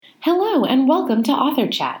Hello and welcome to Author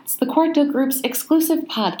Chats, the Quarto Group's exclusive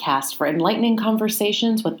podcast for enlightening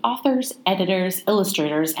conversations with authors, editors,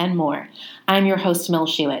 illustrators, and more. I'm your host, Mel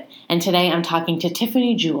Shewitt, and today I'm talking to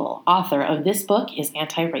Tiffany Jewell, author of This Book is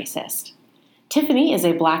Anti-Racist. Tiffany is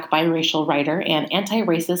a Black biracial writer and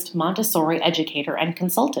anti-racist Montessori educator and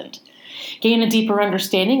consultant. Gain a deeper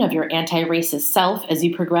understanding of your anti-racist self as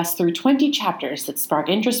you progress through 20 chapters that spark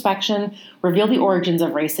introspection, reveal the origins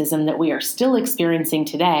of racism that we are still experiencing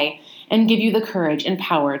today, and give you the courage and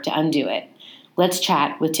power to undo it. Let's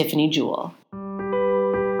chat with Tiffany Jewell.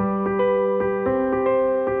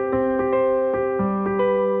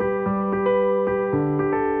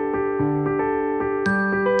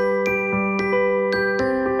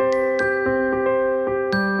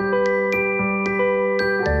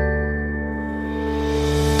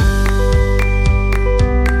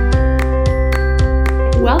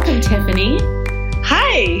 Welcome, Tiffany.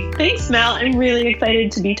 Hi. Thanks, Mel. I'm really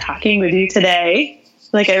excited to be talking with you today.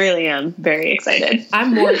 I really am very excited.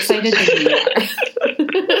 I'm more excited than you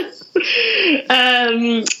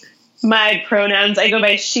are. My pronouns, I go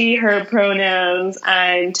by she, her pronouns.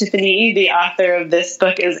 I'm Tiffany, the author of This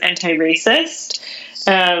Book is Anti-Racist.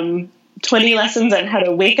 20 lessons on how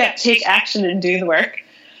to wake up, take action, and do the work.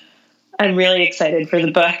 I'm really excited for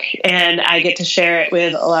the book, and I get to share it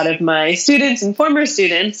with a lot of my students and former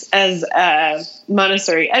students as a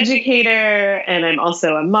Montessori educator, and I'm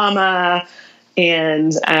also a mama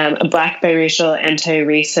and a Black biracial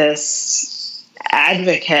anti-racist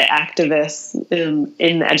advocate, activist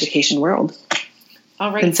in the education world.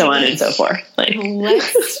 All right, and so on and so forth.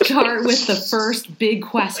 Let's start with the first big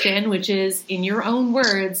question, which is, in your own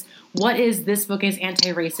words, what is This Book is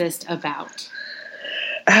Anti-Racist about?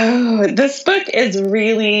 Oh, this book is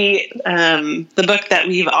really the book that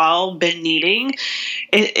we've all been needing.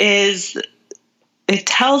 It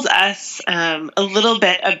tells us a little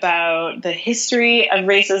bit about the history of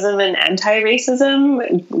racism and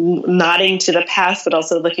anti-racism, nodding to the past, but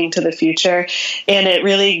also looking to the future. And it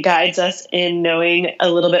really guides us in knowing a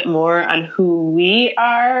little bit more on who we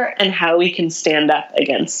are and how we can stand up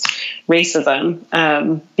against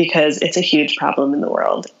racism, because it's a huge problem in the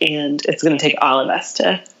world, and it's going to take all of us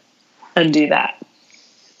to undo that.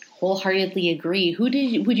 Wholeheartedly agree. Who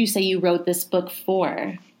would you say you wrote this book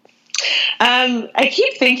for? I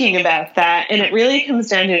keep thinking about that, and it really comes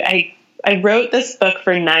down to I wrote this book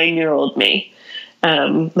for 9-year-old me.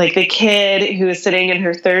 The kid who was sitting in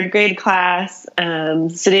her third grade class,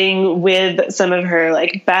 sitting with some of her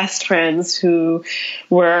best friends who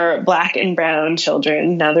were Black and brown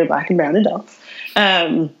children. Now they're Black and brown adults.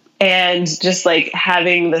 And just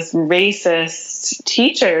having this racist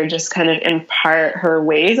teacher just kind of impart her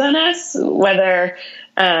ways on us, whether,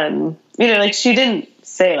 she didn't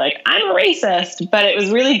say I'm a racist, but it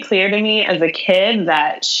was really clear to me as a kid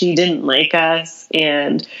that she didn't like us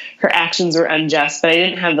and her actions were unjust, but I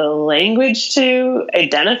didn't have the language to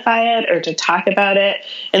identify it or to talk about it.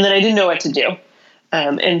 And then I didn't know what to do.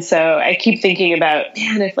 And so I keep thinking about,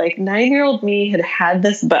 man, if 9-year-old me had had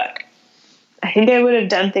this book, I think I would have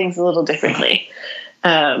done things a little differently.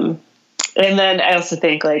 And then I also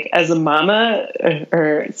think as a mama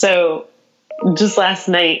so just last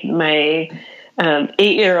night, my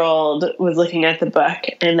 8-year-old was looking at the book,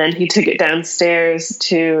 and then he took it downstairs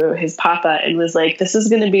to his papa and was like, this is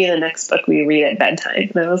going to be the next book we read at bedtime.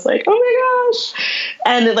 And I was like, oh my gosh.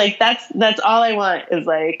 And that's all I want is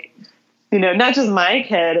not just my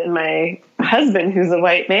kid and my husband who's a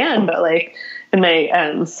white man, but and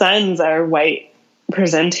my sons are white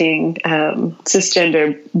presenting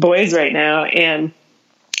cisgender boys right now. And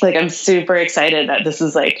I'm super excited that this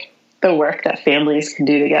is the work that families can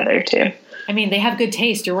do together too. I mean, they have good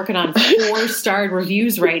taste. You're working on 4-starred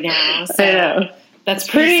reviews right now. So I know. That's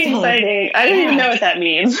pretty exciting. I don't even know what that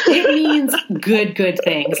means. It means good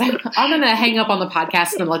things. I'm going to hang up on the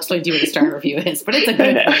podcast and I'll explain to you what a star review is, but it's a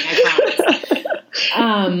good thing, I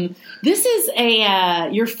promise. This is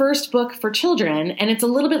your first book for children, and it's a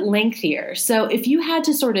little bit lengthier. So if you had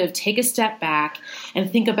to sort of take a step back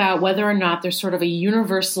and think about whether or not there's sort of a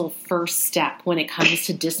universal first step when it comes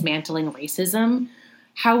to dismantling racism,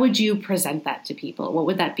 how would you present that to people? What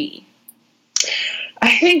would that be?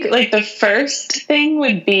 I think the first thing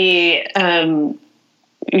would be, I don't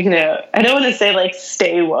want to say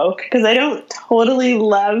stay woke, because I don't totally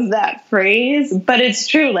love that phrase, but it's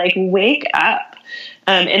true. Wake up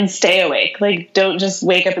and stay awake. Don't just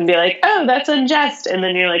wake up and be oh, that's unjust. And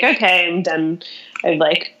then you're okay, I'm done. I've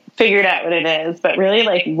figured out what it is, but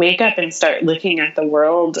really wake up and start looking at the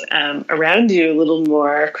world around you a little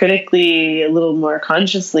more critically, a little more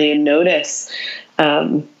consciously, and notice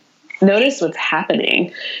what's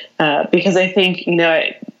happening. Because I think,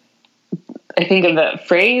 I think of the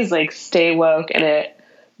phrase like stay woke, and it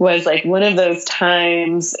was like one of those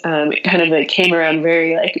times, it kind of like came around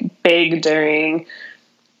very like big during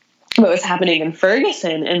what was happening in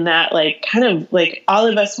Ferguson, and that like kind of like all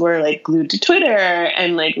of us were like glued to Twitter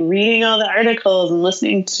and like reading all the articles and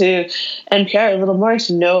listening to NPR a little more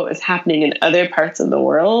to know what was happening in other parts of the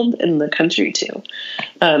world, in the country too.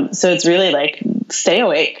 So it's really like stay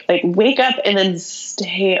awake, like wake up and then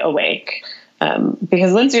stay awake.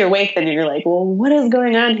 Because once you're awake, then you're like, well, what is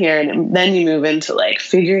going on here? And then you move into like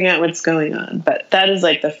figuring out what's going on. But that is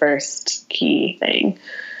like the first key thing.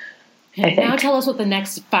 And now tell us what the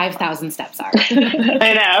next 5,000 steps are.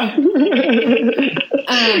 I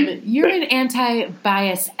know. You're an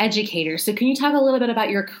anti-bias educator. So can you talk a little bit about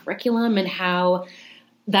your curriculum and how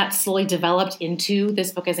that slowly developed into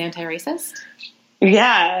this book as anti-racist?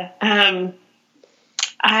 Yeah.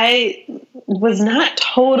 I was not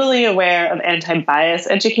totally aware of anti-bias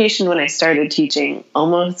education when I started teaching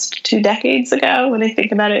almost 2 decades ago. When I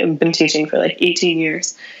think about it, I've been teaching for like 18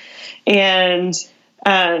 years. And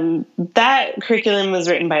that curriculum was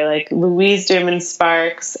written by like Louise Derman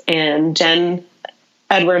Sparks and Jen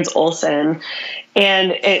Edwards Olson.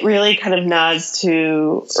 And it really kind of nods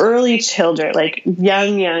to early children, like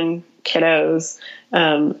young kiddos,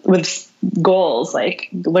 with goals, like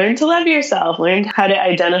learn to love yourself, learn how to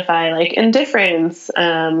identify like indifference.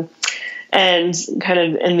 And kind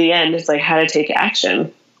of in the end, it's like how to take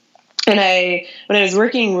action. And when I was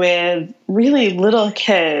working with really little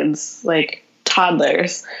kids, like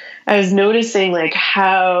toddlers, I was noticing like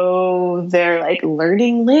how they're like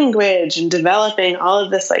learning language and developing all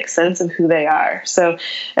of this like sense of who they are. So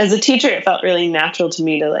as a teacher, it felt really natural to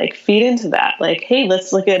me to like feed into that. Like, hey,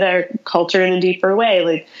 let's look at our culture in a deeper way.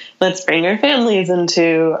 Like, let's bring our families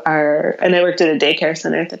into and I worked at a daycare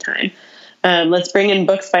center at the time. Let's bring in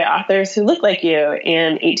books by authors who look like you.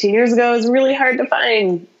 And 18 years ago, it was really hard to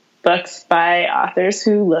find books by authors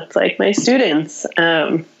who looked like my students.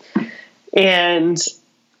 And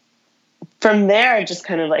from there, I just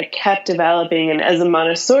kind of like kept developing. And as a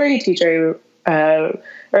Montessori teacher, I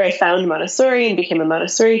found Montessori and became a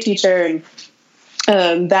Montessori teacher.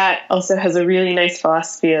 And that also has a really nice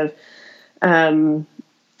philosophy of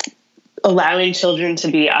allowing children to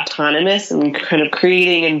be autonomous and kind of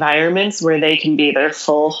creating environments where they can be their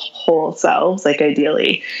whole selves, like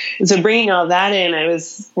ideally. And so bringing all that in, I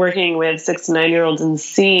was working with 6 to 9-year-olds and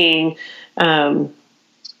seeing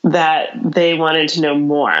that they wanted to know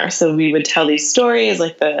more. So we would tell these stories,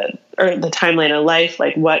 like the timeline of life,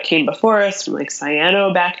 like what came before us, from like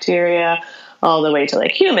cyanobacteria all the way to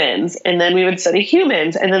like humans. And then we would study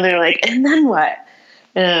humans, and then they're like, and then what?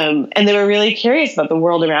 And they were really curious about the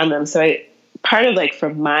world around them. So part of like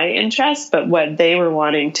from my interest, but what they were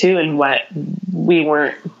wanting to, and what we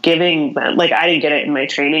weren't giving them, like I didn't get it in my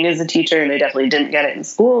training as a teacher, and I definitely didn't get it in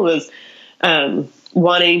school, was they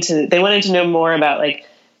wanted to know more about like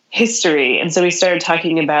history. And so we started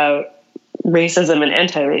talking about racism and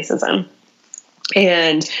anti-racism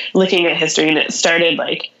and looking at history. And it started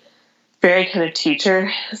like very kind of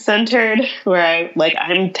teacher centered, where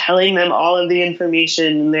I'm telling them all of the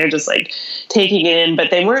information and they're just like taking it in,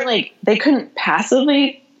 but they couldn't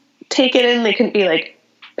passively take it in. They couldn't be like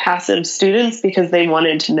passive students because they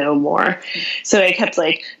wanted to know more. So I kept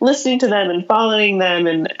like listening to them and following them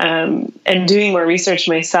and doing more research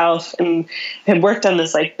myself, and had worked on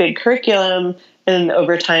this like big curriculum, and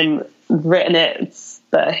over time written it. It's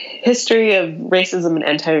the History of Racism and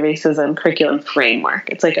Anti-Racism Curriculum Framework.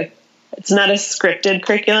 It's not a scripted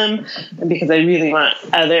curriculum, because I really want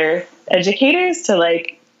other educators to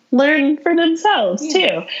like learn for themselves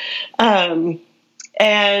too.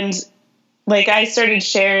 And like I started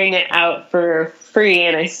sharing it out for free,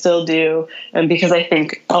 and I still do, because I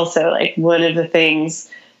think also like one of the things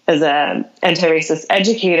as an anti-racist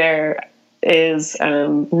educator is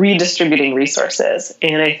redistributing resources.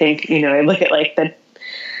 And I think, I look at like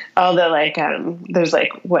there's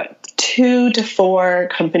like 2 to 4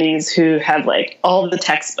 companies who have like all the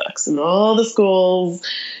textbooks, and all the schools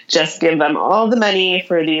just give them all the money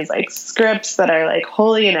for these like scripts that are like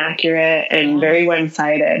wholly inaccurate and very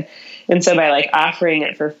one-sided. And so by like offering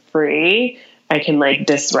it for free, I can like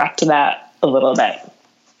disrupt that a little bit.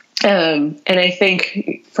 And I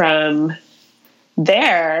think from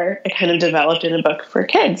there, it kind of developed in a book for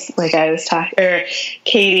kids. Like I was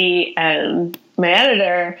Katie, my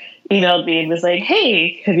editor, emailed me and was like,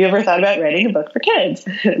 hey, have you ever thought about writing a book for kids?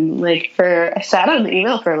 And I sat on the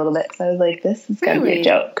email for a little bit, because I was like, this is going to be a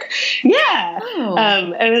joke. Yeah. Oh.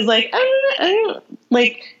 I was like, I don't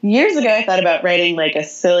like years ago, I thought about writing like a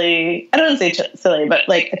silly, I don't want to say silly, but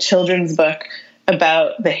like a children's book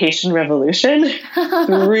about the Haitian Revolution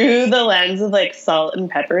through the lens of like salt and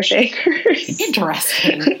pepper shakers.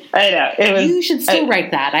 Interesting. I know. It was. You should still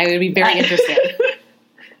write that. I would be very interested.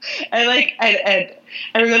 I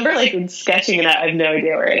remember like sketching it out. I have no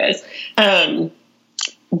idea where it is.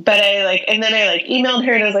 But and then I emailed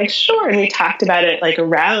her and I was like, sure. And we talked about it like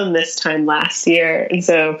around this time last year. And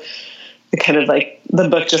so it kind of like the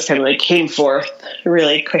book just kind of like came forth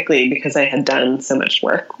really quickly because I had done so much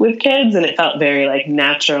work with kids and it felt very like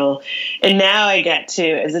natural. And now I get to,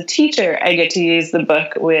 as a teacher, I get to use the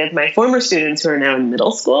book with my former students who are now in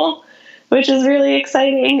middle school, which is really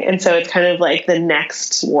exciting. And so it's kind of like the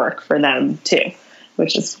next work for them too,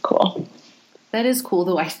 which is cool. That is cool,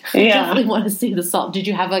 though. I definitely want to see the salt. Did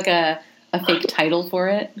you have like a fake title for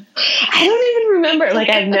it? I don't even remember. Like,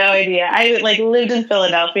 I have no idea. I like lived in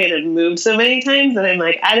Philadelphia and had moved so many times, and I'm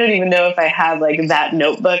like, I don't even know if I have like that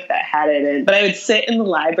notebook that had it in. But I would sit in the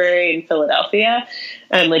library in Philadelphia,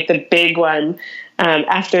 like the big one,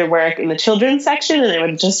 after work in the children's section, and I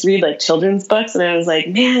would just read like children's books, and I was like,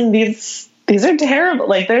 man, these are terrible.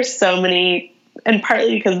 Like, there's so many. And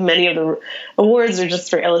partly because many of the awards are just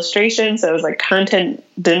for illustration. So it was like content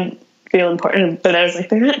didn't feel important, but I was like,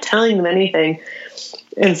 they're not telling them anything.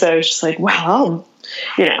 And so I was just like, well,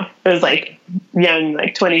 it was like young,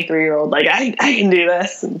 like 23-year-old, like I can do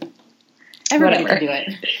this. And everybody can do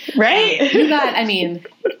it. Right.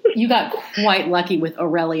 You got quite lucky with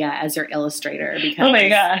Aurelia as your illustrator because oh my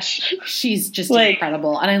gosh, she's just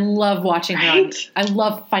incredible. And I love watching her. I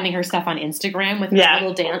love finding her stuff on Instagram with her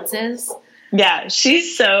little dances. Yeah,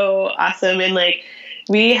 she's so awesome. And like,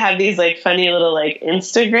 we have these like funny little like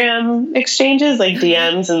Instagram exchanges, like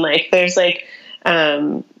DMs, and like there's like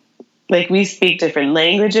we speak different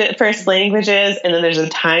first languages, and then there's a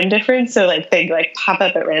time difference. So like they like pop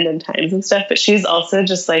up at random times and stuff. But she's also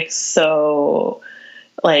just like so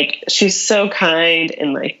like she's so kind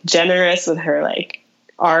and like generous with her like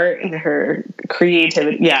art and her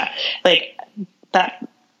creativity. Yeah, like that.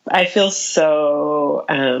 I feel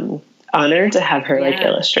so honored to have her like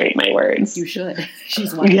illustrate my words. You should.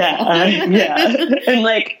 She's wonderful. Yeah. And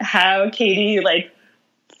like how Katie like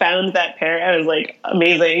found that pair, I was like,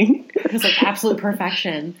 amazing. It was like absolute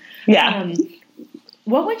perfection. Yeah.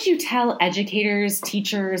 What would you tell educators,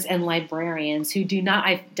 teachers, and librarians who do not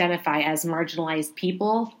identify as marginalized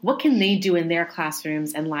people? What can they do in their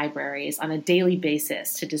classrooms and libraries on a daily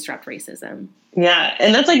basis to disrupt racism? Yeah.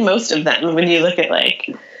 And that's like most of them. When you look at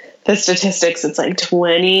like the statistics, it's like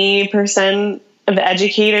 20% of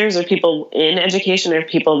educators or people in education are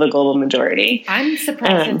people of the global majority. I'm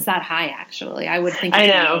surprised it's that high, actually. I would think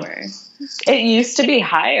it's lower. It used to be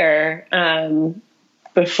higher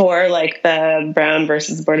before like the Brown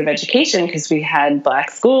versus Board of Education, because we had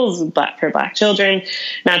Black schools for Black children.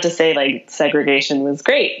 Not to say like segregation was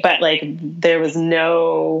great, but like there was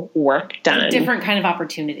no work done. A different kind of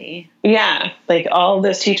opportunity. Yeah. Like all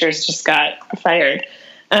those teachers just got fired.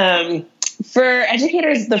 For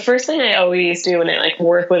educators, the first thing I always do when I like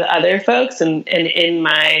work with other folks and in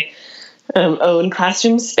my own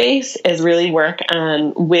classroom space is really work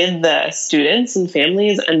with the students and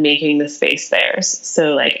families on making the space theirs.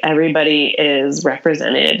 So like everybody is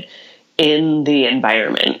represented in the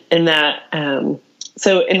environment, and that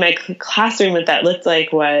so in my classroom, what that looked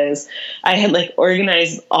like was I had like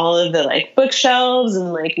organized all of the like bookshelves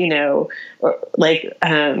and like, all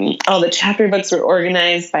the chapter books were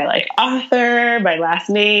organized by like author, by last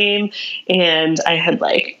name. And I had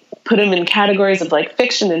like put them in categories of like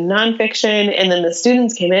fiction and nonfiction. And then the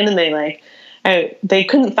students came in and they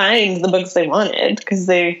couldn't find the books they wanted because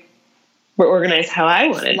they were organized how I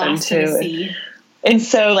wanted them to. And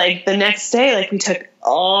so like the next day, like we took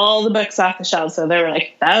all the books off the shelves. So there were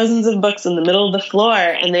like thousands of books in the middle of the floor,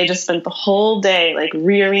 and they just spent the whole day like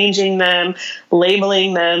rearranging them,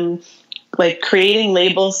 labeling them, like creating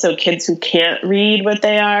labels so kids who can't read what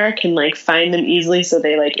they are can like find them easily. So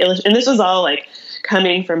they like and this was all like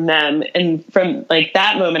coming from them. And from like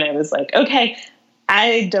that moment, I was like, okay,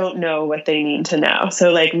 I don't know what they need to know.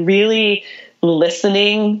 So like really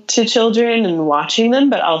listening to children and watching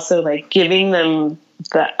them, but also like giving them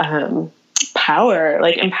the power,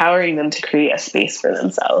 like empowering them to create a space for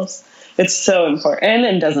themselves. It's so important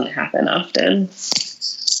and doesn't happen often.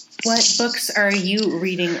 What books are you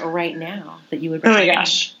reading right now that you would recommend? Oh my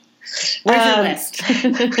gosh. Where's your list?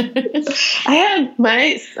 I have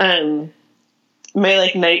my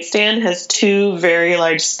like nightstand has 2 very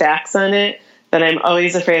large stacks on it that I'm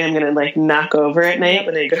always afraid I'm going to like knock over at night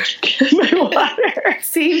when I go to get my water.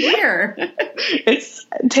 Same here. It's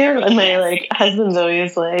terrible. And my like husband's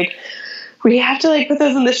always like, We have to like put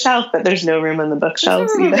those on the shelf, but there's no room on the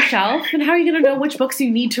bookshelves There's no room on either. the shelf, and how are you going to know which books you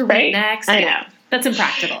need to read Right? next? I know. That's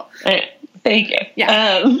impractical. I know. Thank you.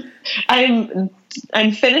 Yeah.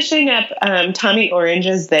 I'm finishing up Tommy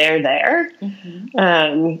Orange's There,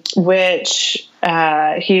 which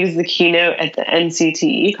he was the keynote at the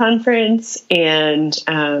NCTE conference, and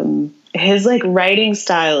his like writing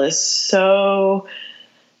style is so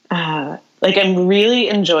like I'm really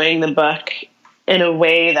enjoying the book in a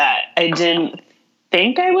way that I didn't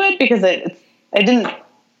think I would, because I didn't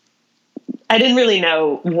really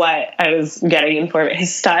know what I was getting in for it.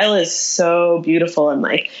 His style is so beautiful, and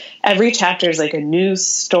like every chapter is like a new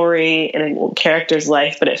story in a character's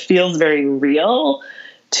life, but it feels very real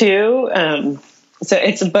too. So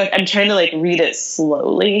it's a book, I'm trying to like read it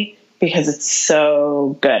slowly because it's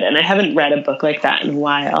so good. And I haven't read a book like that in a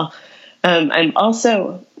while. I'm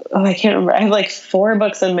also, I can't remember. I have like 4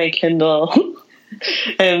 books on my Kindle.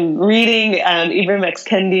 I'm reading Ibram X.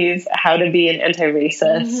 Kendi's How to Be an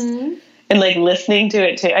Anti-Racist. And like listening to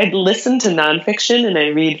it too. I listen to nonfiction and I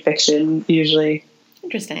read fiction usually.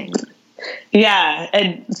 Interesting. Yeah.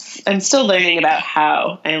 And I'm still learning about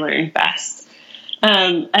how I learn best.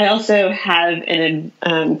 I also have a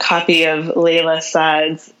copy of Layla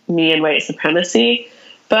Saad's Me and White Supremacy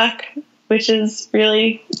book, which is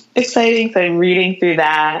really exciting. So I'm reading through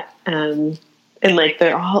that. And like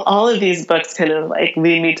they're all of these books kind of like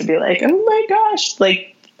lead me to be like, oh my gosh,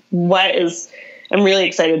 like I'm really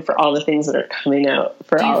excited for all the things that are coming out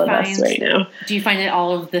for all of us right now. Do you find that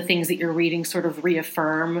all of the things that you're reading sort of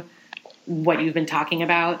reaffirm what you've been talking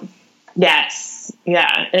about? Yes.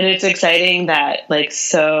 Yeah. And it's exciting that like,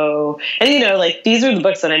 and like these are the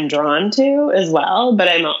books that I'm drawn to as well, but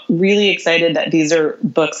I'm really excited that these are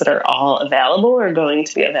books that are all available or going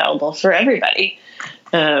to be available for everybody,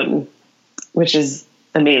 which is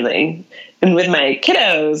amazing. And with my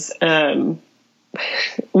kiddos,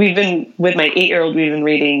 with my 8-year-old, we've been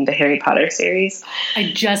reading the Harry Potter series.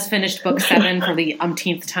 I just finished book 7 for the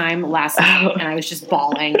umpteenth time last night, and I was just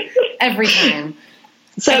bawling every time.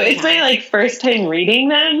 So it's my like first time reading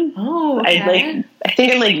them. Oh, okay. I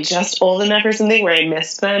think I'm like just old enough or something where I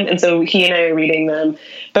missed them, and so he and I are reading them.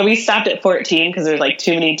 But we stopped at 14 because there's like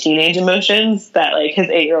too many teenage emotions that like his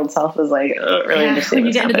 8-year-old self was like, I don't really understand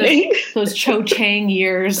what's happening. Those Cho Chang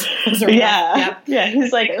years. Yeah.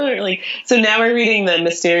 He's like, oh, like. So now we're reading the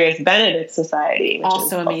Mysterious Benedict Society, which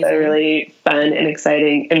also is amazing, also really fun and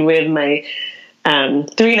exciting. And with my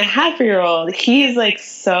 3.5-year-old, he's like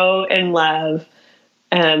so in love.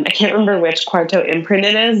 I can't remember which quarto imprint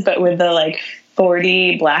it is, but with the like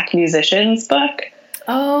 40 Black musicians book.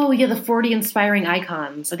 Oh yeah, the 40 inspiring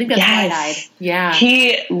icons. I think that's Tie-Dyed. Yeah.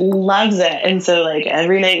 He loves it. And so like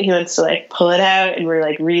every night he wants to like pull it out and we're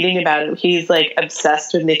like reading about it. He's like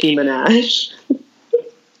obsessed with Nicki Minaj.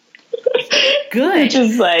 Good. Which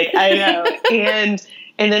is like, I know.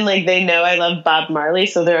 And then, like, they know I love Bob Marley,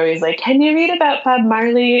 so they're always like, can you read about Bob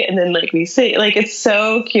Marley? And then, like, we say, like, it's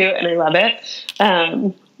so cute, and I love it.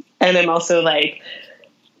 And I'm also like,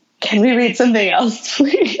 can we read something else,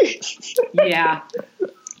 please? Yeah.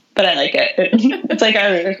 But I like it. It's like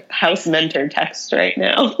our house mentor text right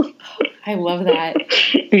now. I love that.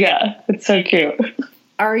 Yeah, it's so cute.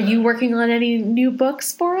 Are you working on any new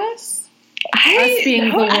books for us? Us being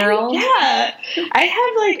the world? I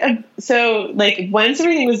have like once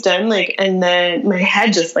everything was done, like, and then my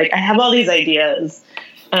head just like, I have all these ideas.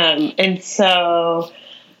 And so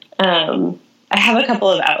I have a couple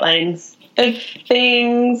of outlines of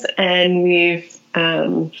things, and we've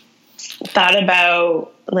thought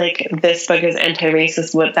about like this book is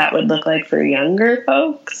anti-racist, what that would look like for younger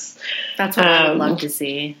folks. That's what I would love to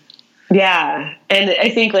see. Yeah. And I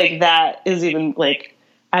think like that is even like,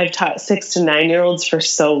 I've taught 6 to 9-year-olds for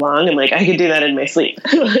so long. I'm like, I could do that in my sleep.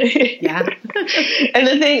 Yeah. And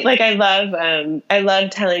the thing, like, I love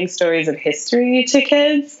telling stories of history to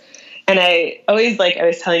kids. And I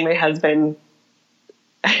was telling my husband,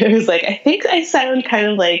 I was like, I think I sound kind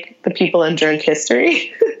of like the people on Drunk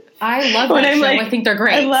History. I love that show. Like, I think they're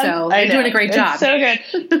great. You're doing a great job. It's so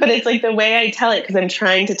good. But it's like the way I tell it, because I'm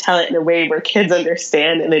trying to tell it in a way where kids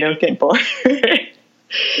understand and they don't get bored.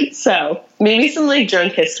 So maybe some like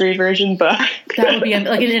Drunk History version book. That would be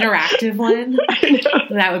like an interactive one. I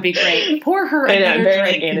know. That would be great. Pour her another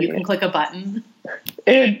drink and you can click a button.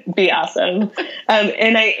 It would be awesome.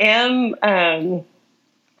 And I am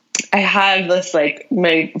I have this, like,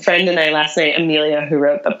 my friend and I last night, Amelia, who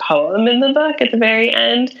wrote the poem in the book at the very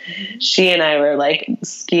end, she and I were, like,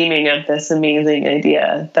 scheming up this amazing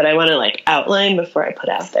idea that I want to, like, outline before I put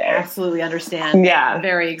out there. Absolutely understand. Yeah.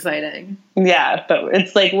 Very exciting. Yeah, but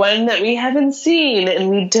it's, like, one that we haven't seen, and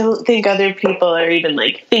we don't think other people are even,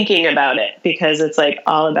 like, thinking about it, because it's, like,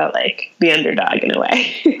 all about, like, the underdog in a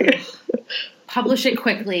way. Publish it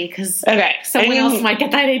quickly, because someone else might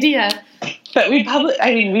get that idea. But we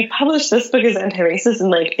published this book as Anti-Racist in,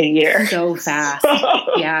 like, a year. So fast.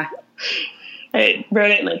 Yeah. I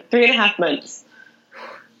wrote it in, like, 3.5 months.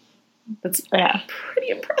 That's pretty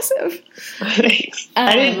impressive. Thanks.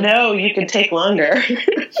 I didn't know you could take longer.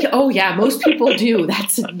 Oh, yeah. Most people do.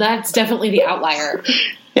 That's definitely the outlier.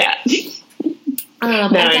 Yeah.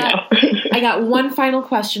 I got one final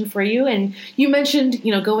question for you, and you mentioned,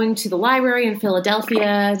 going to the library in Philadelphia,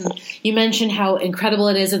 and you mentioned how incredible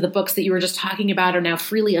it is that the books that you were just talking about are now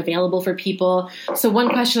freely available for people. So one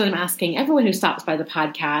question that I'm asking everyone who stops by the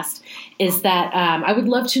podcast is that I would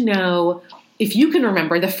love to know if you can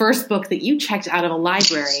remember the first book that you checked out of a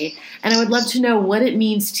library, and I would love to know what it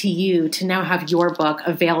means to you to now have your book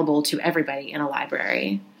available to everybody in a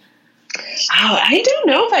library. Oh, I don't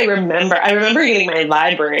know if I remember. I remember getting my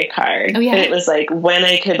library card. Oh, yeah. And it was, like, when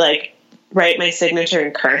I could, like, write my signature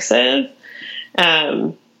in cursive.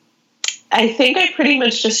 I think I pretty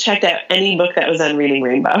much just checked out any book that was on Reading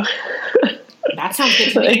Rainbow. That sounds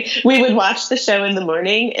good to me. Like, we would watch the show in the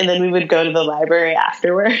morning, and then we would go to the library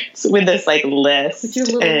afterwards with this, like, list. With your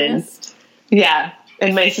little list? Yeah.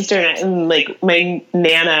 And my sister and I, and, like, my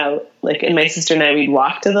Nana, like, and my sister and I, we'd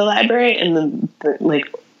walk to the library, and then,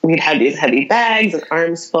 like, we'd have these heavy bags and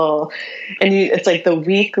arms full, and it's like the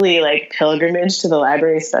weekly, like, pilgrimage to the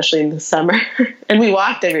library, especially in the summer. And we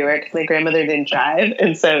walked everywhere because my grandmother didn't drive,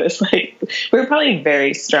 and so it's like we were probably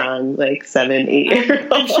very strong, like 7, 8 years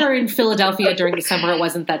old. I'm sure in Philadelphia during the summer it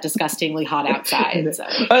wasn't that disgustingly hot outside. So.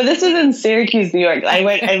 Oh, this was in Syracuse, New York.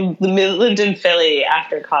 I lived in Philly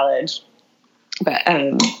after college, but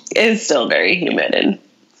it's still very humid and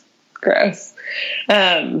gross.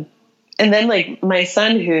 And then, like, my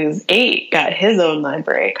son, who's 8, got his own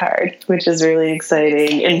library card, which is really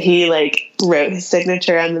exciting. And he, like, wrote his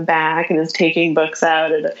signature on the back and is taking books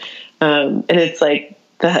out. And it's like,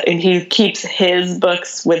 and he keeps his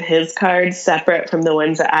books with his cards separate from the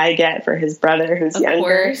ones that I get for his brother, who's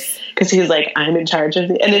younger. Because he's like, I'm in charge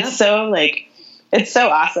of it. And it's so, like, it's so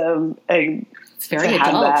awesome. It's very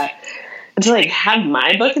adult. That. And to, like, have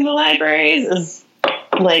my book in the libraries is,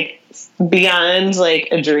 like, beyond, like,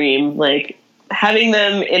 a dream. Like, having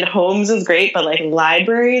them in homes is great, but, like,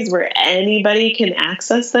 libraries where anybody can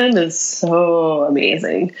access them is so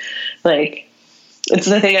amazing. Like, it's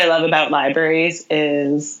the thing I love about libraries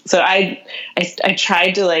is, so I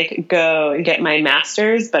tried to, like, go and get my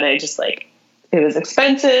master's, but I just, like, it was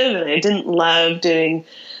expensive, and I didn't love doing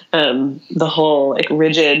the whole, like,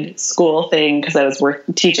 rigid school thing, because I was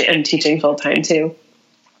teaching full time too.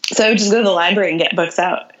 So I would just go to the library and get books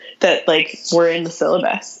out that, like, were in the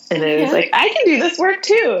syllabus. And I was like, I can do this work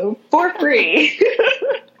too, for free.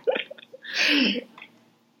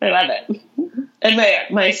 I love it. And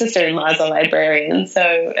my sister-in-law is a librarian,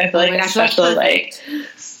 so I feel like a special, like,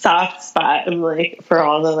 soft spot, I'm like, for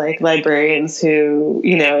all the, like, librarians who,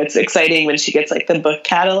 it's exciting when she gets, like, the book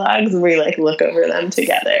catalogs, and we, like, look over them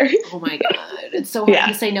together. Oh my God. It's so hard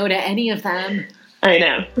to say no to any of them. I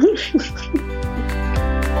know.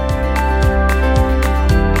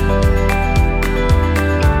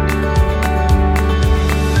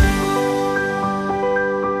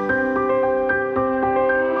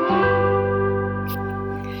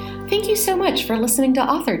 Thank you so much for listening to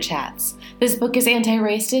Author Chats. This book is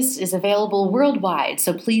Anti-Racist is available worldwide,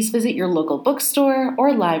 so please visit your local bookstore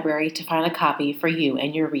or library to find a copy for you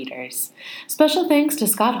and your readers. Special thanks to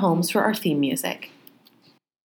Scott Holmes for our theme music.